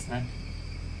sokan lesznek.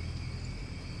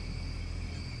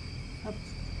 Hát,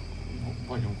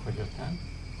 vagyunk vagy öten.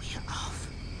 We're off.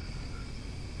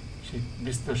 És itt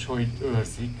biztos, hogy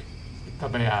őrzik. Itt a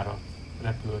bejárat,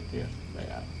 repülőtér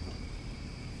bejárat.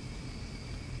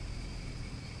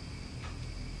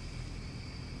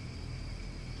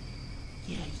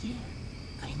 Yeah.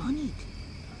 I'm on it.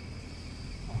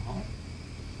 Aha.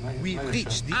 We've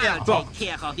reached the I'll airport. take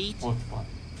care of it. Ott van.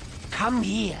 Come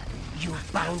here, you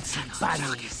bouncy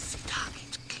bunnies.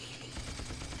 Target clearly.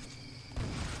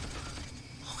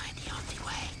 Already on the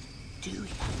way. Do we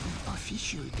have an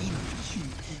official demolition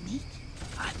permit?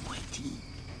 I'm waiting.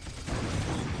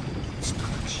 Formal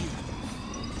instruction.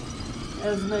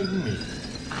 Ez meg mi?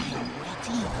 I'm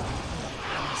waiting for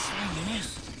an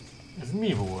assignment. Ez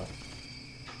mi volt?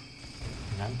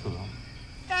 Nem tudom.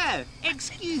 Oh,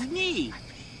 excuse me.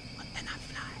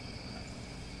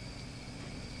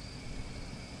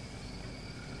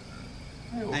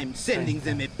 Jó, I'm sending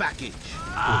them a package.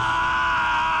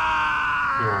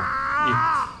 Jó,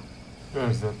 itt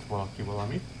őrzött valaki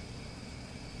valamit.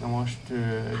 Na most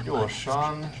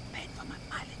gyorsan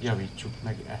javítsuk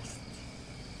meg ezt.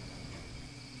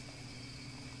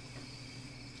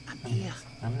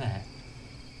 Nem lehet.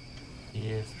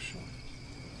 Jézusom.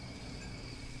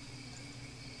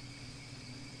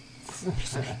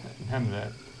 Nem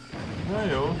lehet. Na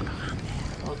jó.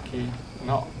 Oké.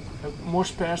 Na,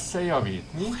 most persze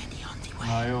javítni.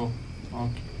 Na jó.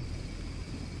 Oké.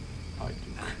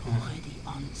 Hagyjuk.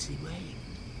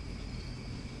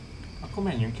 Akkor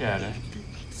menjünk erre.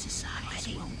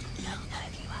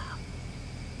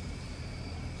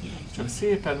 Csak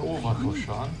szépen,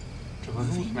 óvatosan, csak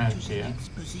az út mentén.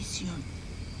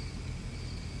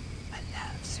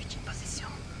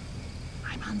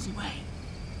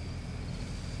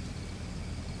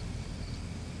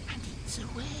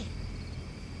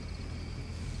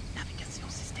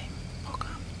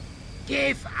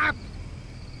 Give up!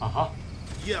 Aha.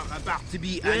 You're about to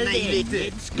be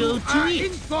annihilated. Let's go You to are in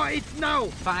it. for it now!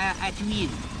 Fire at will.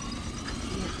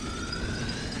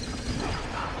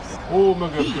 Ó,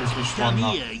 mögöttünk is Come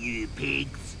vannak. here, you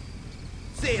pigs.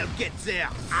 They'll get there.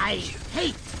 I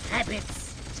hate rabbits!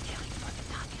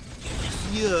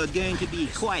 You're going to be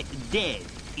quite dead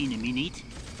in a minute.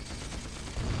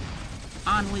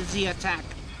 On with the attack.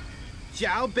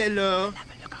 Ciao, Bello.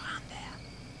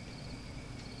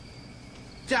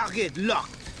 Target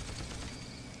locked.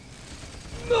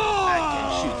 I can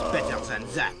shoot better than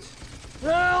that.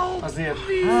 Azért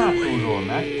hátulról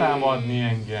megtámadni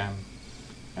engem.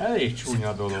 Elég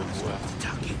csúnya dolog volt.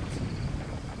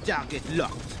 Target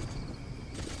locked.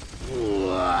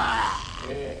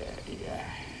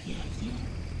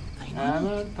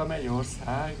 Elmentem egy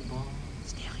országba.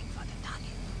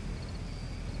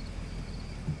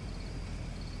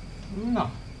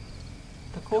 Na,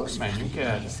 akkor menjünk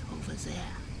erre.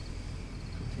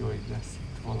 Jó, hogy lesz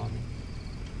itt valami.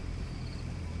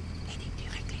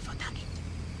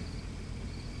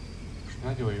 És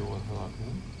nagyon jól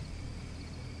haladunk.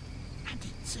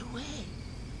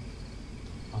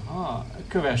 Aha,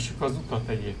 kövessük az utat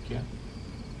egyébként.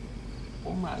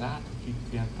 Ó, már látok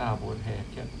itt ilyen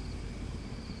táborhelyeket.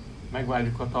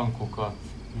 Megvárjuk a tankokat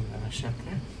minden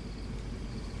esetre.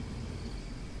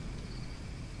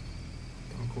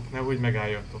 Tankok, nehogy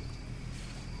megálljatok.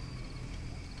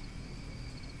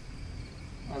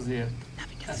 Azért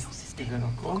ezt ide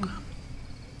rakom.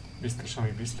 Biztos,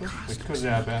 ami biztos, hogy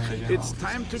közelben legyen It's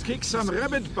time to kick some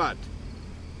rabbit butt.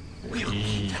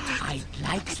 így. I'd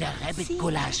like the rabbit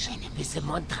goulash with the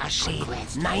Montrachet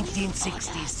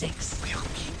 1966.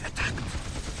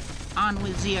 On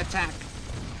with the attack.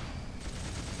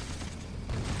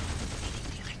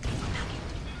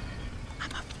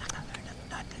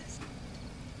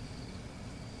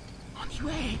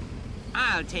 Anyway,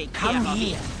 I'll take care come of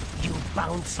here, it. you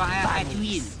bouncy Fire at will.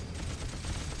 bunnies.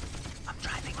 I'm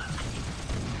driving already.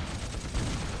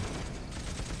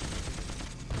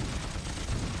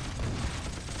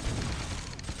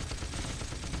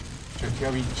 Csak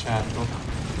javítsátok.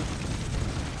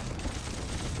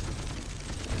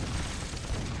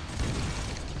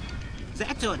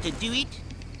 That ought to do it.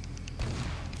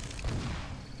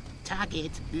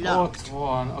 Target Ott locked.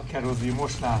 van a kerozin,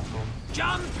 most látom.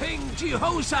 Jumping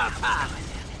Jehoshaphat!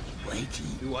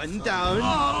 One down.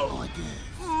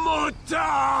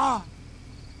 Mutter!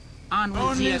 On with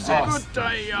Only the the attack. good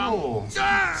die young! Jó,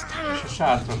 és a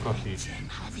sátrakat is.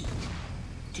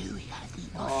 Do we have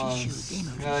the official Az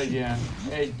demolition? ne legyen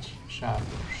egy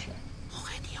sátor se.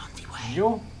 Already on the way.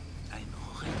 Jó, I'm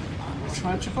already on. most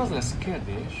már csak az lesz a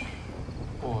kérdés,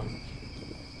 hogy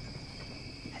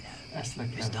ezt le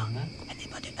kell vennem,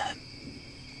 Anybody home?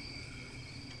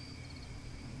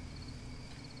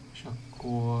 és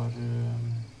akkor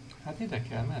hát ide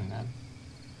kell mennem,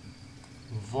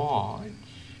 vagy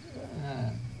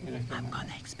nem, ide kell I'm mennem.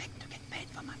 gonna expect to get paid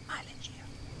for my mileage here.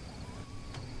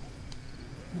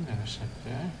 Minden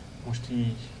esetre most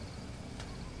így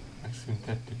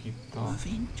megszüntettük itt a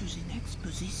Moving to the next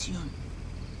position.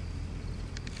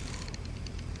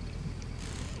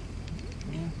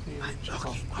 minőséget, csak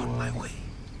akkor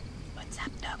What's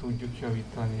up, Doc? tudjuk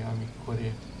javítani, amikor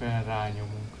éppen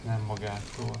rányomunk, nem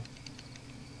magától.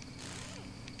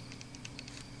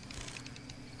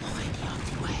 Already on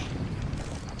the way.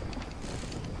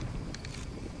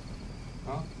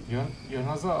 Na, jön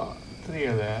az a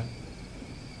trailer.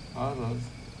 Azaz.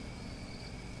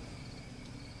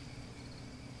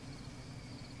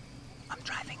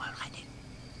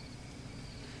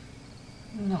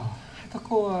 Na, hát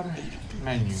akkor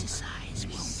menjünk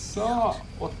vissza,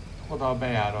 oda a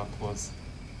bejárathoz.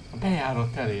 A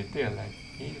bejárat elé, tényleg.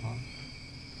 Így van.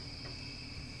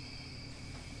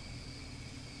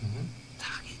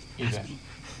 Ide.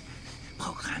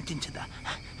 Programmed into the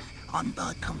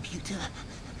onboard computer.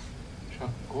 És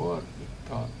akkor itt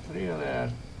a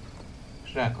trailer,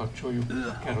 és rákapcsoljuk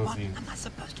a kerozint.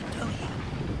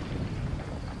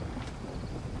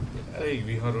 Elég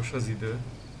viharos az idő.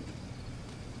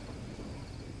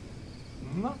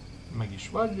 Na, meg is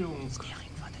vagyunk,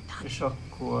 és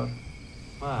akkor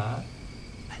már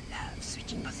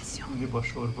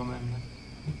libasorba mennek.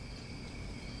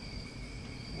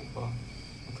 Hoppa,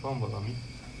 ott van valami.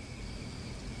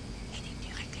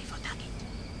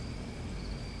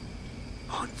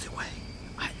 On the way,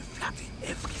 I'll flag in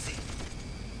everything.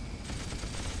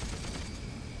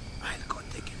 I'll go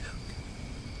take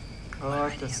a look.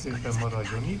 Hát, ez szépen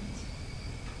maradjon itt.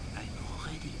 I'm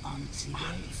already on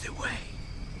the way.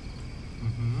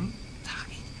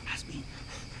 Target has been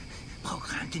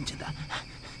programmed into the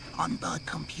onboard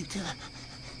computer.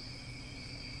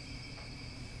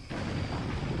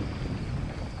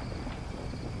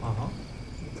 Aha,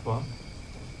 itt van.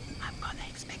 I'm gonna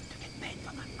expect to get paid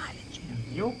for my mileage.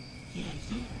 Jó. Yeah.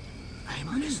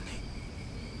 I'm listening.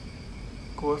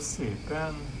 Akkor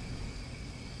szépen...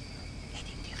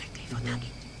 Heading directly for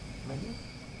target. Megyek.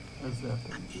 Ezzel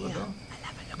pedig oda.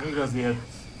 Még azért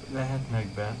lehetnek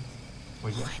bent,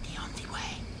 ugye? Already on the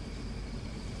way.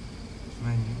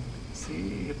 Menjünk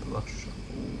szép lassan,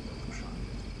 óvatosan,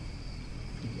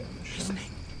 figyelmesen.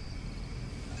 Listening.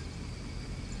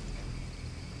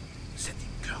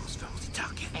 Setting course for the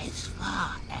target. As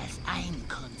far as I'm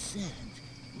concerned,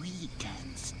 we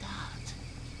can start.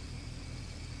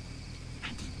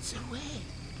 And it's away.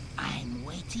 I'm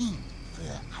waiting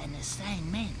for an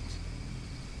assignment.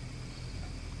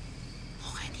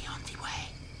 Already on the way.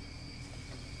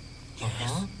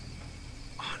 Yes.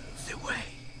 On the way.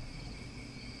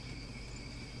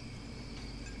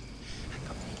 I'm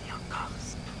completely on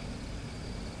course.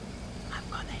 I'm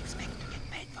gonna expect to get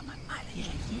paid for my mileage.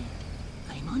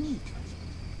 Yeah. I'm on it.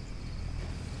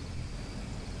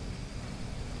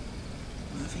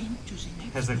 Moving to the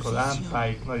next Ezek a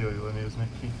lámpáik nagyon jól néznek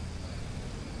ki.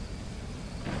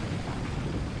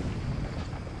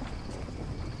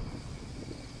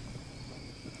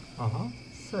 Aha,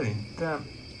 szerintem,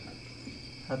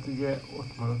 hát ugye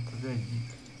ott maradt az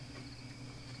egyik.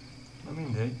 Na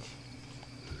mindegy.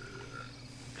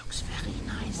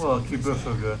 Valaki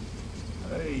böfögött.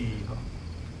 Ejha.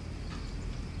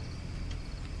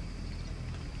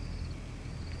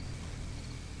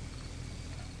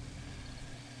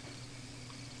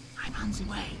 I'm on the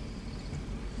way.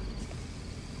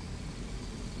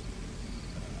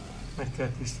 Meg kell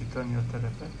tisztítani a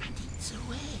terepet. And it's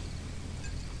away.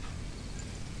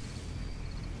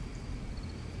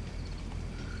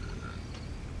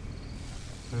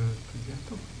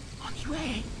 Tudjátok? On the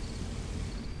way.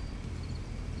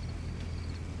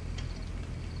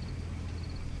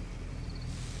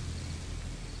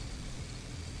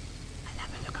 I'll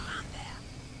have a look around there.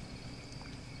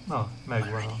 Na,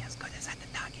 megvan Already a... as good as at the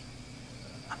target.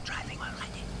 I'm driving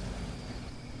already.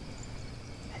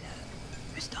 Hello,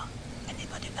 Mister.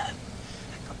 Anybody home?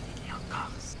 I'm completely on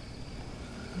course.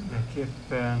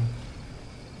 Mindenképpen...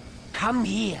 Come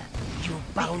here, you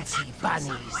bouncy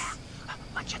bunnies.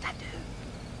 What should I do?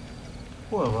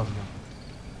 Hol vannak?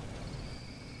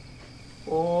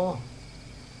 Ó...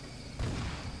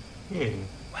 Hé,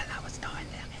 Well, I was going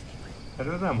there anyway.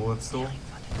 erről nem volt szó, Going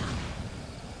for the target.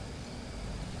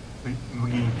 hogy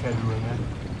megint kerülnek.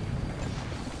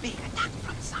 Being attacked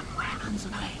from somewhere on the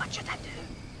way. What should I do?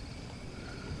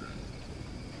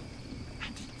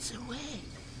 And it's away.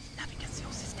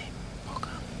 Navigation system.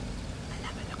 Program. I'll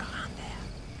have a look around there.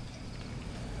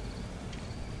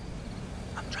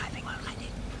 I'm driving already.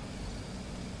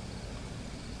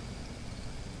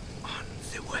 On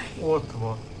the way. Ott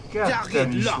van.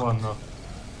 Ketten is vannak.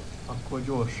 Akkor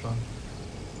gyorsan.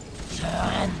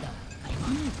 Surrender. I'm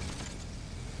on it.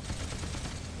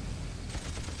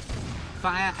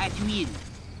 Fire at will.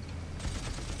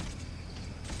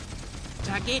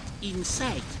 Target in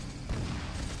sight.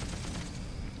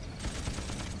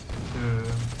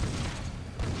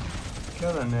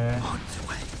 Kellene On the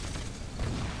way.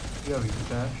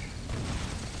 javítás.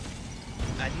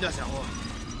 Another one.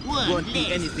 One Won't be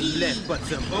less anything bee. left but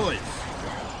some holes.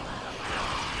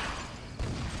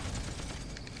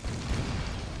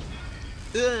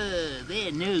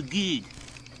 They're no good.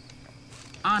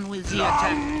 On with the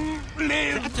attack.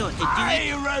 That's what to do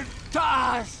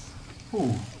it.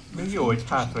 Hú, Még jó, hogy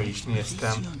hátra is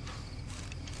néztem.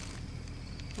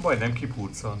 Majdnem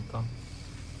kipurcantam.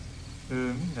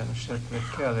 Minden esetre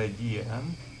kell egy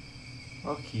ilyen,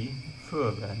 aki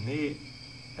fölvenné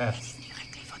ezt.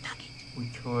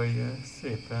 Úgyhogy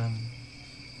szépen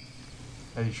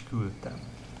el is küldtem.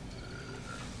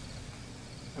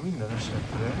 Minden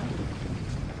esetre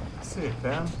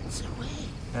szépen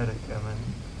erre kell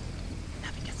menni.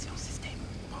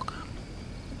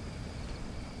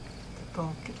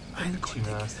 Te mit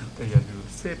csinálsz itt egyedül?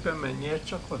 Szépen menjél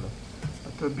csak oda. A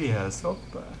többihez,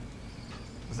 hoppá.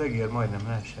 Az egér majdnem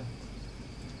leesett.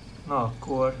 Na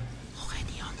akkor...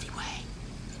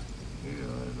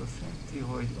 Ez azt jelenti,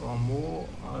 hogy a mó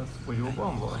az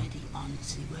folyóban van?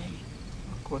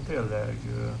 Akkor tényleg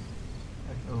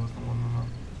el kell hoznom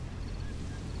onnan.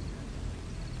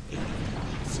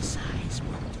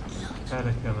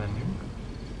 Erre kell mennünk.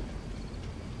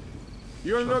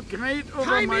 You look great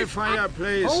over my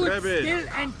fireplace, Hold Rabbit. still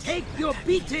and take your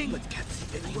beating.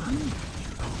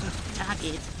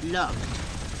 Target locked.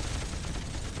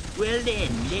 Well then,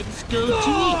 let's go to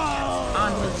it.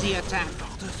 On with the attack.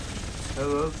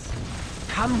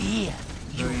 Come here,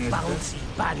 you bouncy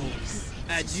bunnies.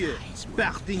 Adieu.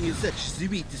 Parting is such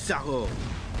sweet sorrow.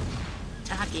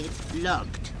 Target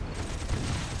locked.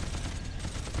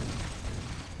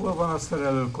 Hol van a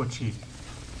szerelőkocsi?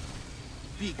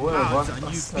 Hol van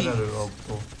a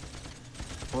szerelőautó?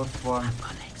 Ott van.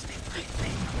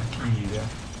 Ki írja?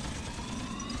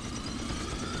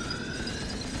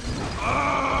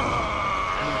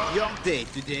 Your day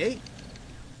today?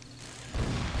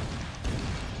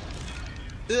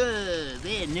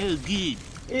 They're no good.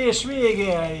 És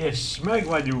vége, és meg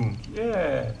vagyunk.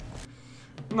 Yeah.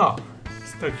 Na,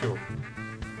 ez tök jó.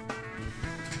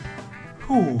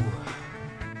 Hú.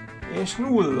 És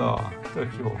 0.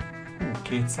 Tök jó.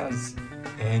 200.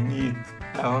 Ennyit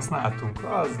elhasználtunk.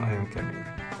 Az nagyon kemény.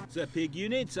 The pig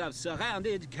units have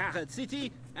surrounded Carrot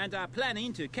City and are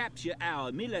planning to capture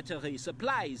our military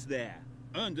supplies there.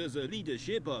 Under the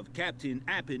leadership of Captain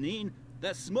S.W.I.N.E,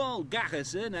 the small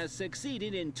garrison has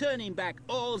succeeded in turning back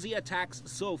all the attacks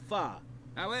so far.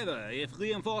 However, if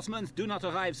reinforcements do not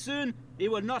arrive soon, it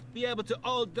will not be able to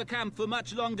hold the camp for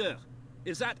much longer.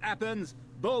 If that happens,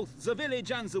 both the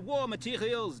village and the war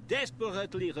materials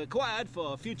desperately required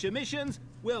for future missions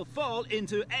will fall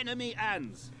into enemy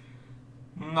hands.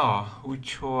 Na,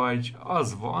 úgyhogy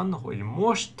az van, hogy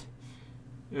most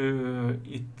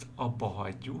itt abba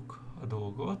hagyjuk a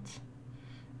dolgot.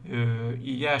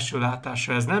 Így első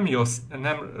látásra ez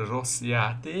nem rossz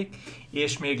játék,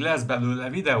 és még lesz belőle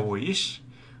videó is,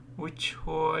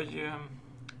 úgyhogy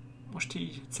most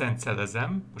így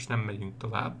cencelezem, most nem megyünk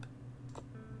tovább.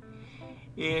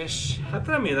 És hát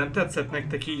remélem tetszett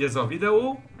nektek így ez a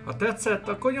videó. Ha tetszett,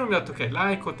 akkor nyomjatok egy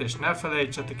lájkot, és ne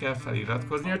felejtsetek el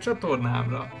feliratkozni a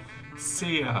csatornámra.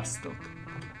 Sziasztok!